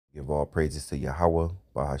Give all praises to Yahawah,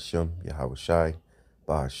 BaHaSham, Yahawashi,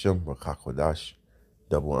 BaHaSham, Rawchaa, Qadash.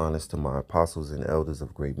 Double honors to my apostles and elders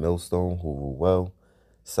of GreatMillStone who rule well.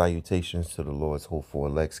 Salutations to the Lord's hopeful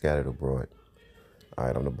elect scattered abroad. All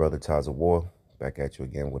right, I'm the brother Yahawah, back at you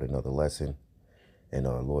again with another lesson. And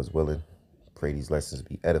Lord's willing, pray these lessons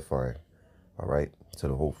be edifying, all right, to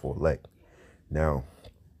the hopeful elect. Now,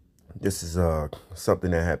 this is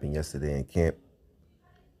something that happened yesterday in camp.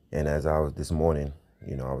 And as I was this morning,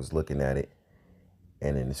 I was looking at it,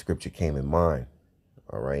 and then the scripture came in mind,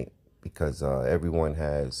 all right? Because everyone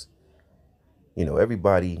has,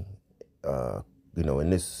 everybody, in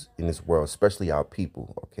this world, especially our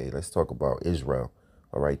people, okay? Let's talk about Israel,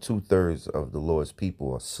 all right? 2/3 of the Lord's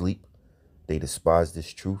people are asleep. They despise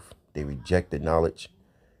this truth. They reject the knowledge.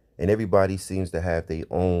 And everybody seems to have their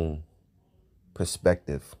own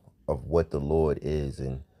perspective of what the Lord is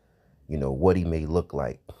and, what he may look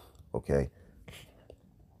like, okay?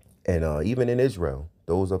 And even in Israel,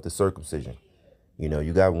 those of the circumcision,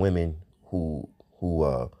 you got women who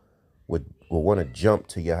would want to jump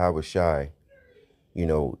to Yahawashi,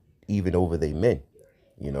 even over their men.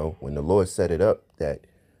 When the Lord set it up that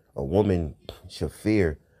a woman should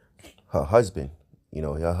fear her husband,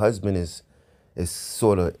 her husband is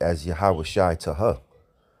sort of as Yahawashi to her.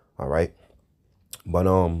 All right. But,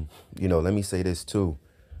 let me say this too,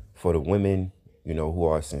 for the women, who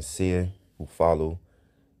are sincere, who follow,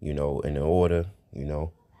 in order,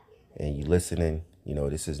 and you listening,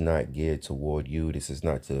 this is not geared toward you. This is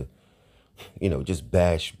not to, just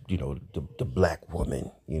bash, the black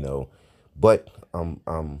woman, but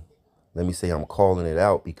let me say I'm calling it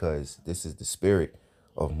out because this is the spirit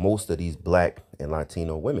of most of these black and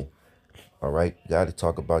Latino women. All right. Got to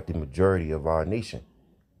talk about the majority of our nation.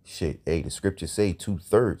 Shit. Hey, the scriptures say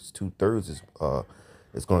 2/3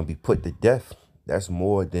 is going to be put to death. That's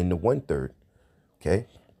more than the 1/3. Okay.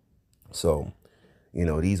 So,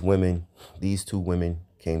 these two women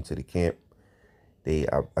came to the camp.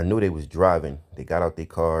 I knew they was driving. They got out their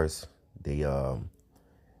cars. They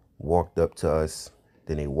walked up to us.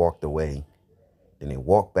 Then they walked away. Then they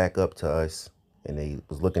walked back up to us. And they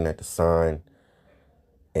was looking at the sign.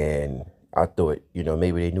 And I thought,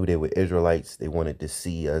 maybe they knew they were Israelites. They wanted to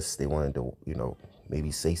see us. They wanted to,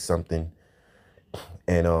 maybe say something.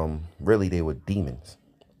 And really, they were demons,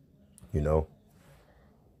 And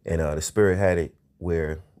the spirit had it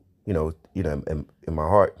where, in my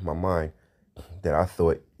heart, my mind, that I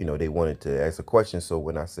thought, they wanted to ask a question. So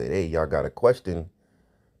when I said, hey, y'all got a question,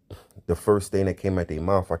 the first thing that came out their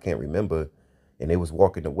mouth, I can't remember, and they was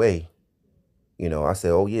walking away, I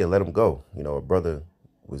said, oh, yeah, let them go. A brother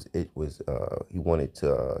he wanted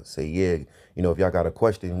to say, yeah, if y'all got a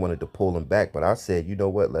question, he wanted to pull them back. But I said, you know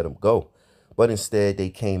what, let them go. But instead, they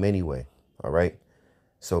came anyway. All right.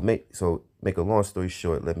 So make a long story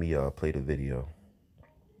short, let me play the video.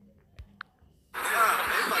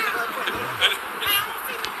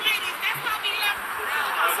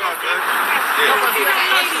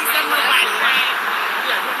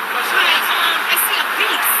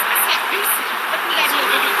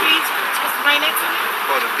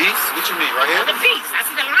 Oh, the beast? What you mean, right here? The beast. I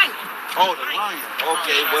see the lion. Oh, the lion.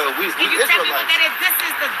 Okay, well, we Can you tell me Israelites. that this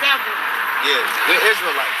is the devil? Yeah, we're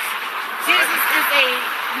Israelites. Jesus is a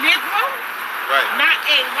Negro, Right, not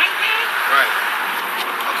a white man. right.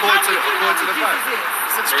 According to the Jesus Bible. is?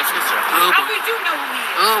 How would you know who he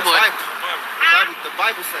is? Oh, boy. The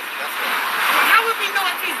Bible says it. That's right. How would we know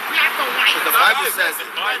if he's black or white? The Bible says it.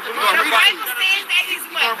 The Bible says that he's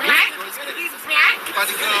what? Black? He's black?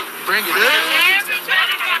 Bring it.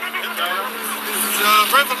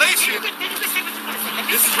 Revelation.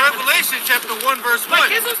 This is Revelation chapter 1 verse 1. But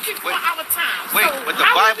this was before our time. Wait, So but the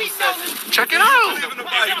how would Bible we says know it. Check it out. I'm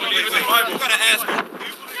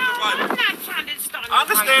not trying to start. I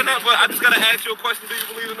understand that, but I just gotta ask you a question. Do you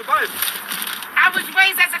believe in the Bible? I was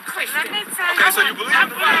raised as a Christian. Okay, so you believe in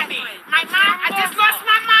the Bible? My mom, I just lost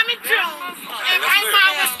my mom in June, and my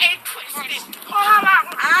mom was a Christian.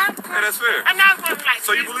 Hey, that's fair. I'm not going to lie to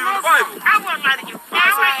So you believe in the Bible? I won't lie to you.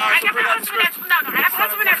 I got my husband that's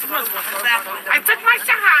Muslim. I took my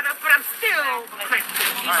Shahada, but I'm still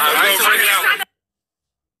Christian.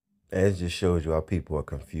 And it just shows you how people are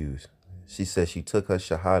confused. She said she took her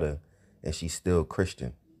Shahada and she's still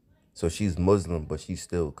Christian. So she's Muslim, but she's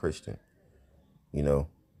still Christian. I'm trying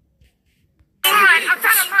to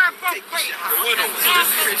learn both ways. I'm trying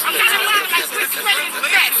to learn like which way is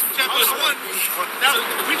best. Now,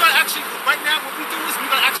 we're going to actually, right now, what we do is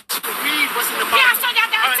we're going to actually read what's in the Bible. Yeah, I saw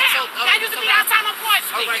y'all downtown. Y'all used to be outside on Boyd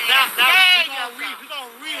Street. All right, now There we're you going to go. read. We're going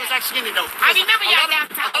to read what's actually in it, though. I remember y'all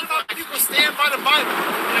downtown. A lot of people stand by the Bible.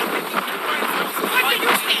 What do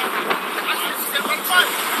you stand for? I stand by the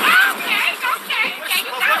Bible.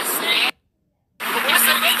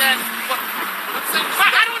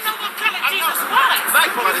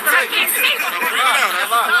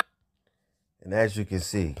 as you can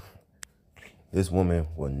see, this woman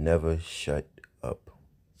will never shut up.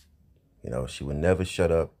 You know, she will never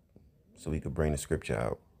shut up so we could bring the scripture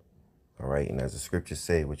out. All right, and as the scriptures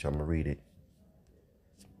say, which I'm going to read it.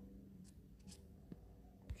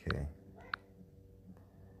 Okay.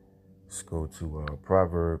 Let's go to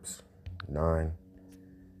Proverbs 9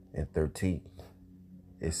 and 13.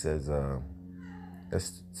 It says,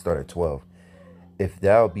 let's start at 12. If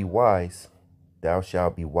thou be wise, thou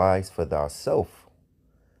shalt be wise for thyself.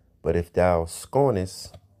 But if thou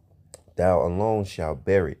scornest, thou alone shalt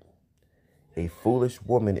bear it. A foolish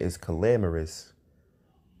woman is clamorous.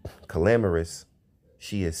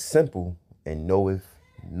 She is simple and knoweth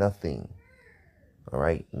nothing. All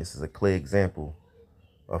right. And this is a clear example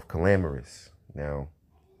of clamorous. Now,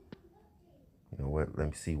 you know what? Let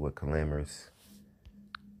me see what clamorous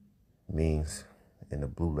means in the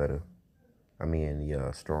blue letter. I mean, in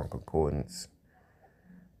the strong concordance.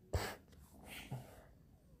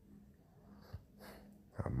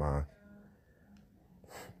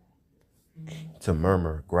 To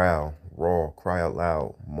murmur, growl, roar, cry out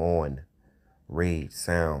loud, mourn, rage,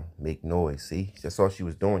 sound, make noise. See, that's all she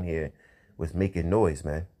was doing here, was making noise,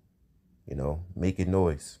 man. You know, making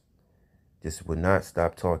noise. Just would not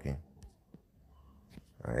stop talking.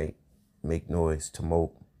 All right, make noise,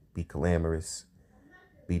 tumult, be clamorous,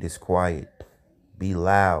 be disquiet, be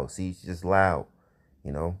loud. See, she's just loud.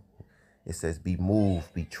 You know, it says be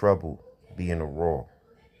moved, be troubled, be in a roar.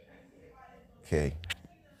 Okay.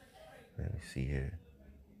 Let me see here.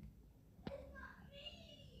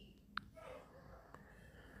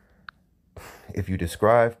 If you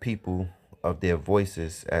describe people of their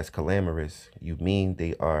voices as clamorous, you mean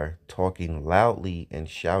they are talking loudly and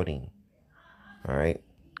shouting. All right.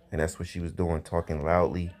 And that's what she was doing, talking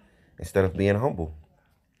loudly instead of being humble.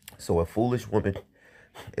 So a foolish woman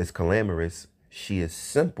is clamorous. She is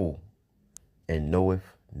simple and knoweth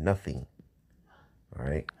nothing. All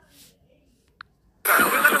right. But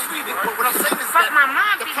what I'm saying is that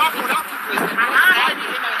the problem with our people is that my mom didn't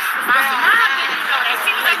know that. She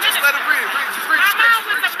was a minister. Just let it read. Just read My the mom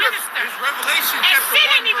scripture. was a minister. It's Revelation And chapter she 1,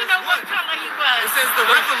 didn't even know what verse 1. color he was. It says the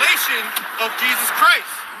revelation of Jesus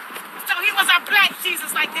Christ, So he was a black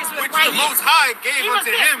Jesus like this with which right the here. Most High gave He was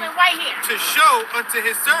unto this him with right here. to show unto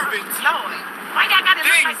his servants Lord, why y'all gotta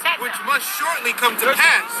look things like that? which though? must shortly come to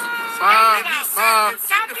pass. And he sent and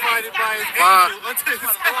signified it by his angel unto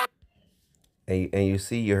his And you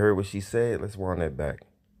see, you heard what she said. Let's wind that back.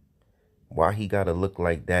 Why he gotta look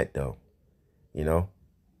like that though? You know,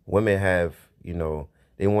 women have, you know,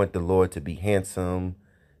 they want the Lord to be handsome.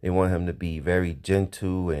 They want him to be very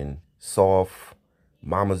gentle and soft,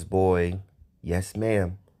 mama's boy. Yes,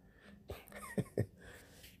 ma'am. It's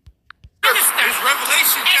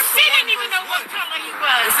Revelation And chapter she 1, didn't even know verse what 1. color he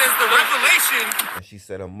was. It says the revelation. And she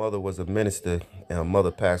said her mother was a minister and her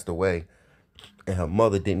mother passed away. And her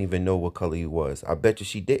mother didn't even know what color he was. I bet you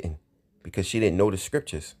she didn't, because she didn't know the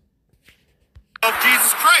scriptures. Of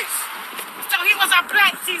Jesus Christ, So he was a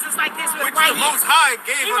black Jesus like this with which right the here. Most High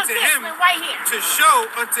gave He was unto this him with right here. to show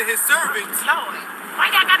unto his servants Lord,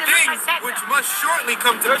 why y'all gotta look things like that? which though? must shortly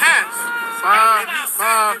come to pass. And he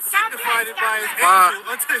sent and signified it by his angel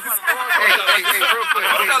unto his Hey, real quick.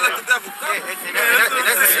 We gotta let the devil go. And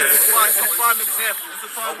that's a prime example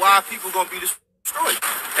of why people gonna be destroyed.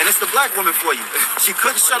 And it's the black woman for you. She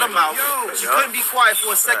couldn't shut her mouth. She couldn't be quiet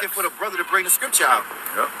for a second for the brother to bring the scripture out.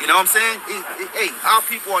 You know what I'm saying? Hey, our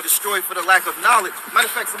people are destroyed for the lack of knowledge. Matter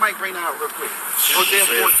of fact, somebody bring that out real quick. Hosea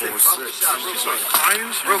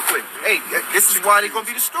 4:6. Real quick. Hey, this is why they're gonna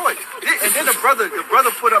be destroyed. And then the brother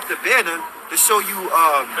put up the banner to show you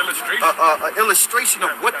an illustration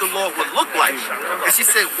of what the Lord would look like. And she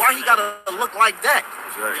said, why he gotta look like that?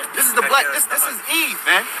 This is the black, this is Eve,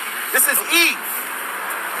 man. This is Eve.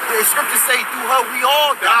 The scriptures say through her we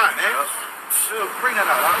all die, man. Bring that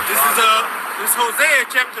out. This is Hosea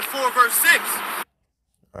chapter 4, verse 6.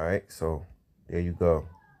 All right, so there you go.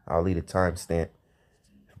 I'll leave a timestamp.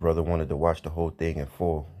 If brother wanted to watch the whole thing in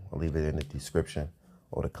full, I'll leave it in the description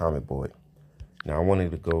or the comment board. Now, I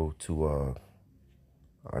wanted to go to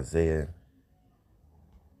Isaiah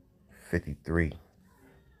 53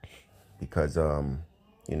 because,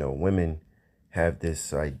 you know, women have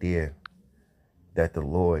this idea that the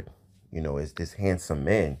Lord, you know, is this handsome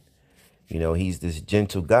man. You know, he's this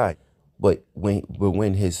gentle guy. But when the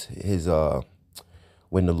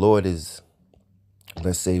Lord is,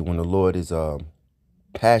 let's say, when the Lord is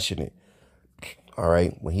passionate, all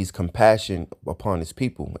right, when he's compassionate upon his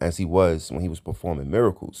people, as he was when he was performing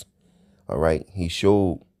miracles, all right, he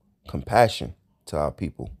showed compassion to our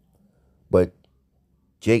people. But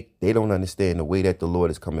Jake, they don't understand the way that the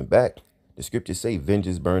Lord is coming back. The scriptures say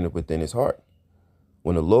vengeance burneth within his heart.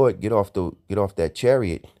 When the Lord get off that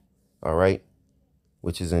chariot, all right,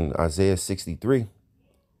 which is in Isaiah 63,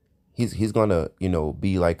 he's gonna, you know,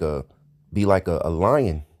 be like a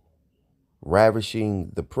lion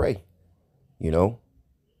ravishing the prey, you know.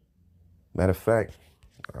 Matter of fact,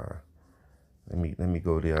 let me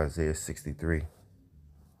go to Isaiah 63.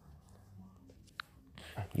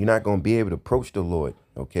 You're not gonna be able to approach the Lord,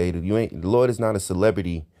 okay? The Lord is not a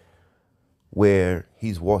celebrity where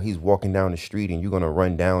he's walking down the street and you're gonna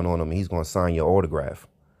run down on him and he's gonna sign your autograph,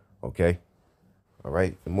 okay? All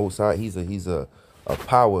right. The Most High, he's a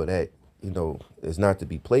power that, you know, is not to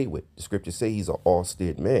be played with. The scriptures say he's an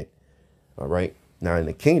austere man. All right. Now in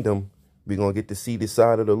the kingdom, we're gonna get to see the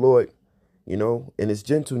side of the Lord, you know, in his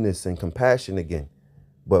gentleness and compassion again.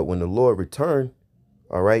 But when the Lord return,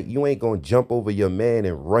 all right, you ain't gonna jump over your man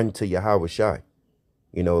and run to Yahawashi.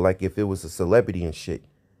 You know, like if it was a celebrity and shit.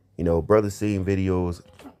 You know, brothers seeing videos.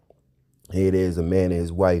 Here it is, a man and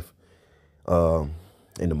his wife in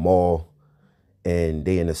the mall, and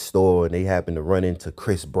they in the store and they happen to run into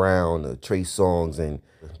Chris Brown or Trey Songz, and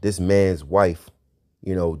this man's wife,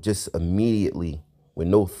 you know, just immediately with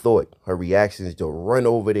no thought, her reaction is to run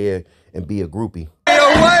over there and be a groupie. You know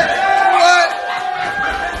what?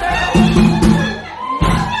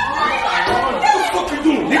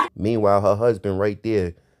 Meanwhile, her husband right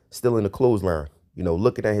there, still in the clothesline, you know,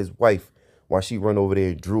 looking at his wife while she run over there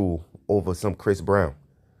and drool over some Chris Brown.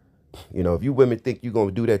 You know, if you women think you're going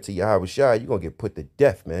to do that to Yahawashi, you're going to get put to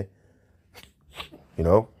death, man. You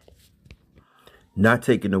know, not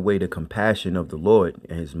taking away the compassion of the Lord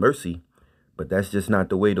and his mercy, but that's just not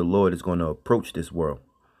the way the Lord is going to approach this world.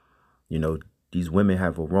 You know, these women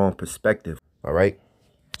have a wrong perspective. All right.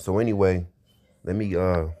 So anyway, let me,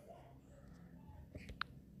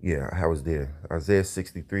 yeah, I was there. Isaiah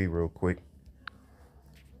 63 real quick.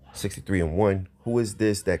 63:1. Who is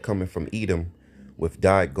this that cometh from Edom with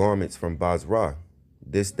dyed garments from Basra?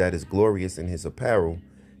 This that is glorious in his apparel,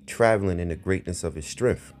 traveling in the greatness of his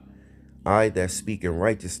strength. I that speak in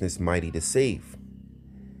righteousness, mighty to save.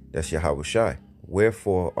 That's Yahawashi.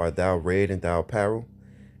 Wherefore art thou red in thou apparel,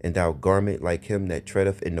 and thou garment like him that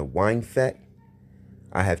treadeth in the wine fat?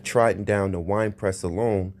 I have trodden down the winepress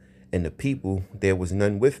alone, and the people there was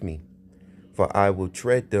none with me. For I will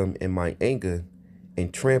tread them in my anger,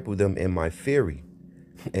 and trample them in my fury,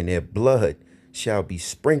 and their blood shall be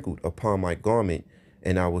sprinkled upon my garment,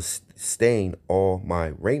 and I will stain all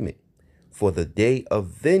my raiment. For the day of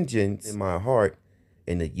vengeance in my heart,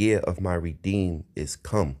 and the year of my redeem is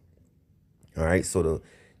come. All right, so the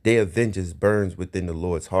day of vengeance burns within the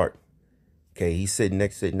Lord's heart. Okay, he's sitting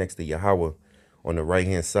next to Yahawah on the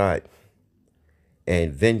right-hand side,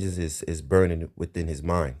 and vengeance is burning within his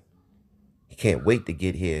mind. He can't wait to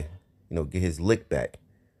get here, you know, get his lick back.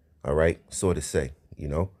 All right, so to say, you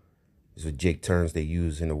know, these are Jake terms they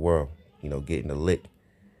use in the world, you know, getting the lick,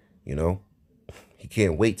 you know. He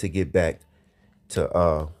can't wait to get back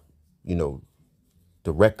to, you know,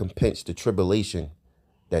 the recompense, the tribulation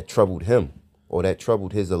that troubled him or that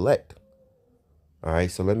troubled his elect. All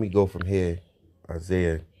right, so let me go from here,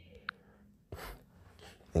 Isaiah,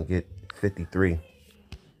 and get 53,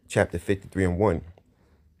 chapter 53:1.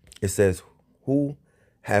 It says, who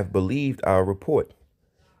have believed our report,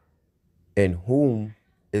 and whom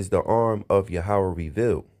is the arm of Yahawah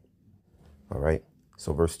revealed? All right,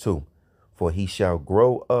 so verse 2. For he shall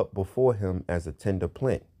grow up before him as a tender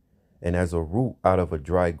plant, and as a root out of a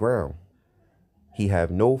dry ground. He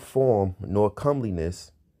have no form nor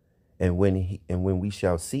comeliness, and when we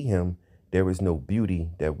shall see him, there is no beauty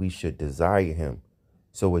that we should desire him.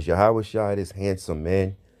 So is Yahawashi this handsome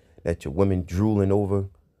man that your women drooling over,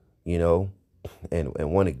 you know, and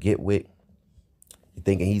want to get with? You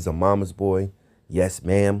thinking he's a mama's boy? Yes,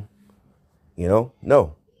 ma'am. You know,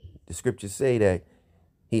 no. The scriptures say that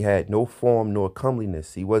he had no form nor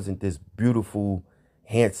comeliness. He wasn't this beautiful,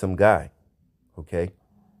 handsome guy. Okay.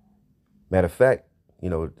 Matter of fact, you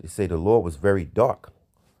know, they say the Lord was very dark.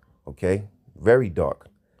 Okay. Very dark.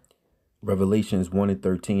 Revelations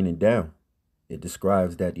 1:13 and down. It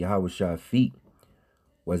describes that Yahawashi's feet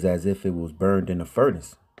was as if it was burned in a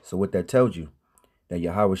furnace. So what that tells you, that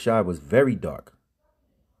Yahawashi was very dark.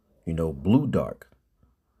 You know, blue dark.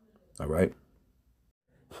 All right.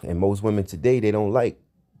 And most women today, they don't like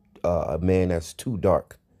a man that's too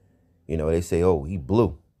dark. You know, they say, oh, he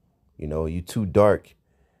blue. You know, you too dark.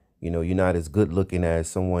 You know, you're not as good looking as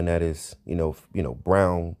someone that is, you know,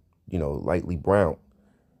 brown, you know, lightly brown.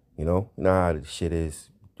 You know how the shit is.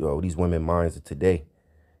 These women minds of today.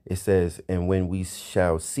 It says, and when we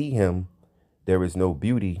shall see him, there is no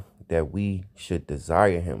beauty that we should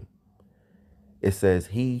desire him. It says,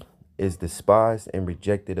 he is despised and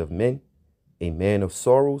rejected of men, a man of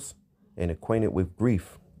sorrows and acquainted with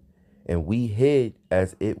grief. And we hid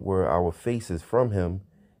as it were our faces from him.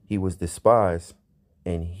 He was despised,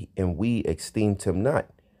 and we esteemed him not.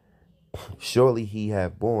 Surely he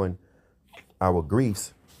hath borne our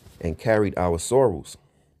griefs and carried our sorrows.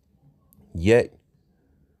 Yet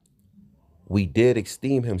we did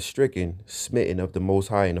esteem him stricken, smitten of the Most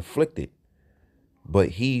High, and afflicted. But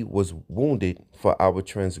he was wounded for our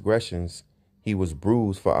transgressions, he was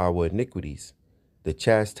bruised for our iniquities. The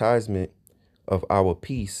chastisement of our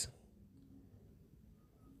peace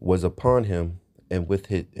was upon him, and with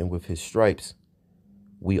his stripes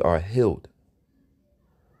we are healed.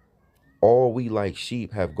 All we like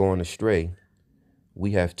sheep have gone astray.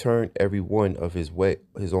 We have turned every one of his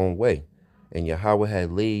own way, and Yahawah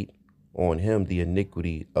had laid on him the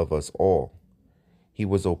iniquity of us all. He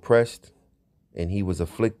was oppressed and he was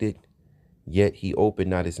afflicted, yet he opened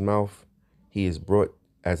not his mouth. He is brought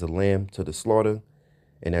as a lamb to the slaughter,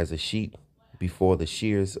 and as a sheep before the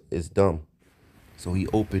shears is dumb. So he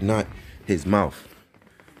opened not his mouth.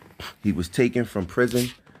 He was taken from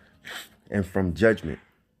prison and from judgment.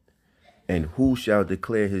 And who shall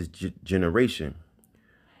declare his generation?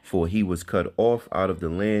 For he was cut off out of the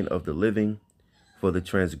land of the living. For the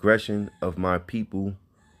transgression of my people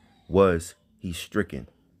was he stricken.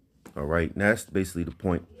 All right, and that's basically the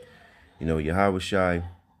point. You know, Yahawashi,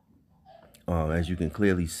 as you can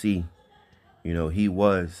clearly see, you know, he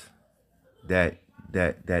was that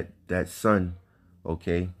son,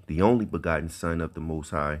 okay, the only begotten son of the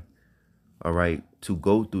Most High, all right, to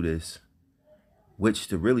go through this, which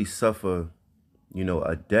to really suffer, you know,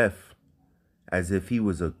 a death as if he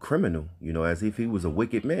was a criminal, you know, as if he was a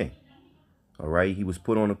wicked man. All right, he was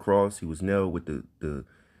put on a cross. He was nailed with the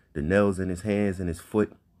nails in his hands and his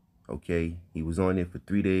foot. Okay, he was on there for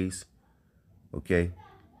 3 days. Okay,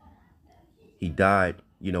 he died.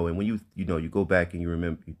 You know, and when you go back and you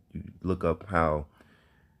remember, you look up how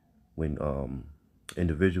when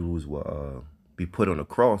individuals will be put on a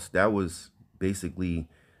cross, that was basically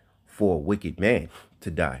for a wicked man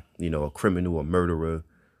to die. You know, a criminal, a murderer,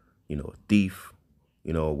 you know, a thief,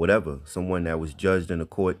 you know, whatever. Someone that was judged in a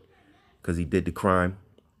court because he did the crime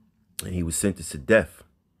and he was sentenced to death.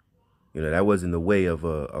 You know, that wasn't the way of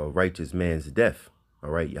a righteous man's death. All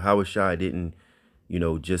right. Yahawashi didn't, you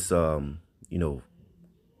know, just,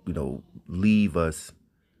 leave us,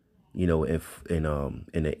 you know, in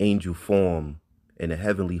an angel form, in a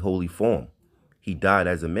heavenly holy form. He died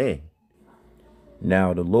as a man.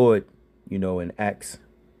 Now, the Lord, you know, in Acts,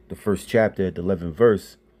 the 1st chapter, the 11th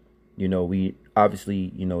verse, you know, we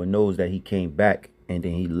obviously, you know, knows that he came back and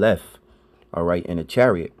then he left, all right, in a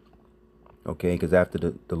chariot. Okay, because after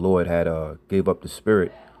the Lord had gave up the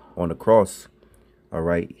spirit on the cross, all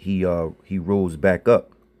right, he rose back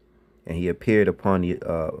up and he appeared upon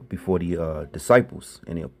the before the disciples,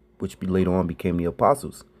 and which later on became the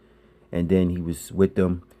apostles. And then he was with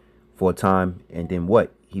them for a time, and then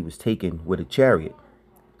what? He was taken with a chariot,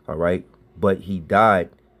 all right, but he died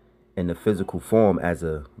in the physical form as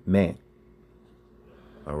a man,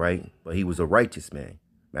 all right, but he was a righteous man.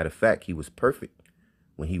 Matter of fact, he was perfect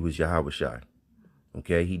when he was Yahawashi.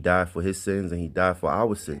 Okay, he died for his sins and he died for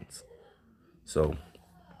our sins. So,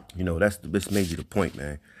 you know, this made you the point,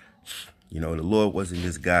 man. You know, the Lord wasn't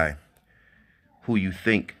this guy who you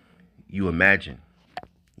think you imagine.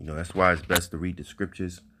 You know, that's why it's best to read the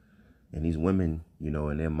scriptures. And these women, you know,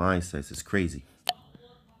 and their mindsets is crazy.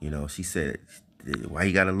 You know, she said, why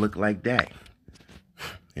you gotta look like that?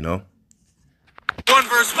 You know? 1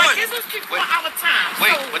 verse 1. This was before our time.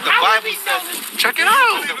 Wait, So what the how Bible would we says. know- Check it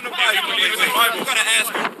out. Believe in the Bible. Believe in the Bible. You gotta ask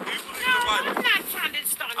me. Do you believe in the No, Bible? I'm not trying to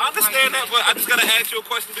start. I understand that, but I just gotta ask you a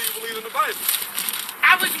question. Do you believe in the Bible?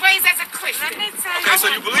 I was raised as a Christian. Okay, so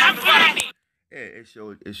you believe in the Bible? Yeah,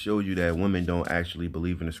 it showed you that women don't actually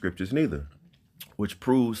believe in the scriptures neither, which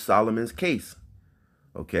proves Solomon's case.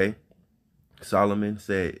 Okay, Solomon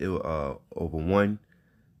said over one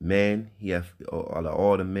man, out of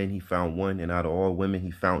all the men he found one, and out of all women he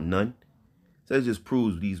found none. So it just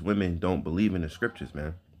proves these women don't believe in the scriptures,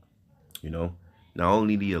 man. You know, not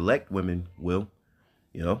only the elect women will,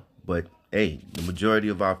 you know, but hey, the majority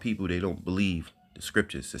of our people, they don't believe the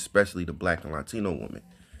scriptures, especially the Black and Latino women,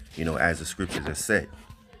 you know, as the scriptures have said.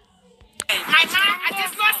 My mom, I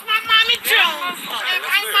just lost my mom in June, and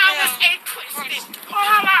my mom was a Christian.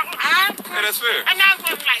 Hey, that's fair. And I was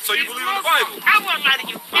like, So you believe in the Bible? I won't lie to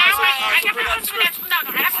you. I got my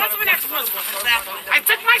husband that's Muslim. I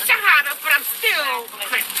took my Shahada, but I'm still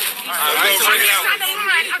Christian. Alright, so check it out.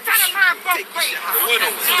 I'm trying to learn both ways.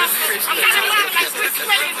 I'm trying to learn like which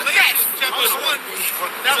way is best.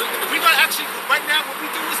 Now, we're going to actually, right now, what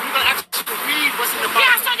we do is we're going to actually read what's in the Bible.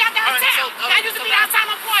 Yeah, I saw y'all downtown.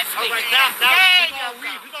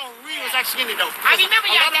 was actually in it though. I remember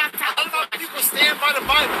y'all down top. A lot of people stand by the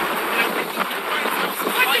Bible.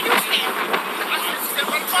 What do you stand by? I stand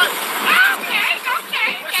by the Bible.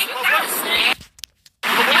 Okay. You know.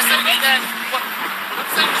 But what I'm saying is that,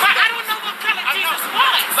 But I don't know what color Jesus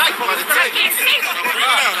was. like what I'm But I saying can't see is, him.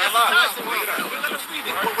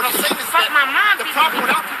 but what I'm saying is But that my mom the didn't problem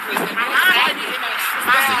know with that. our people is that My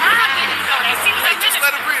mom didn't know that. She was a just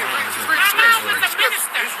let minister. it read. My mom was a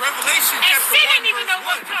minister. It's Revelation And chapter she 1, didn't even know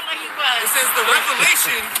what verse 1. color he was. It says the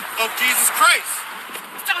revelation of Jesus Christ,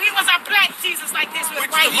 So he was a black Jesus like this with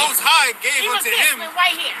which white the hair. Most High He gave was unto this him with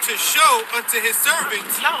white hair. to show unto his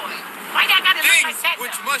servants Lord, why y'all gotta look things like that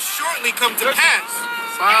which though? must shortly come to pass.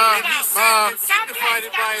 Bob, And he sent and signified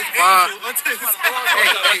it by his Bob. angel unto his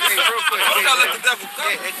Hey, real quick. You gotta let the devil go.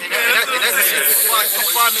 That's a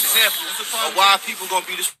prime example of why people gonna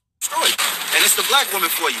be destroyed. And it's the black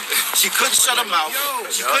woman for you. She couldn't shut her mouth.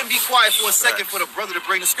 She couldn't be quiet for a second for the brother to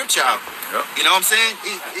bring the scripture out. You know what I'm saying?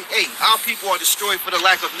 Hey, our people are destroyed for the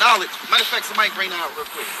lack of knowledge. Matter of fact, somebody bring that out real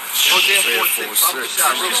quick. Hosea 4:6.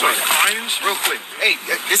 Real quick. Hey,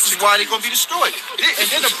 this is why they're gonna be destroyed. And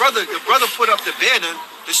then the brother put up the banner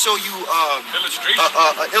to show you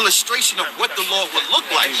an illustration of what the Lord would look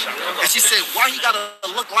like. And she said, why he gotta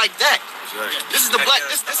look like that? This is the black,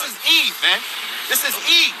 this is Eve, man. This is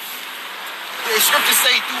Eve. The scriptures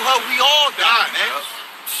say through her we all die, man.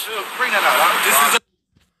 Bring that out.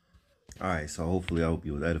 Alright, so hopefully I hope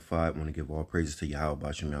you was edified. I want to give all praises to Yahawah,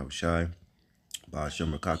 BaHaSham, Yahawashi,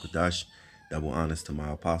 BaHaSham, Qadash. Double honors to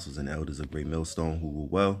my apostles and elders of GreatMillStone who rule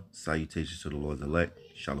well. Salutations to the Lord's elect.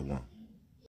 Shalom.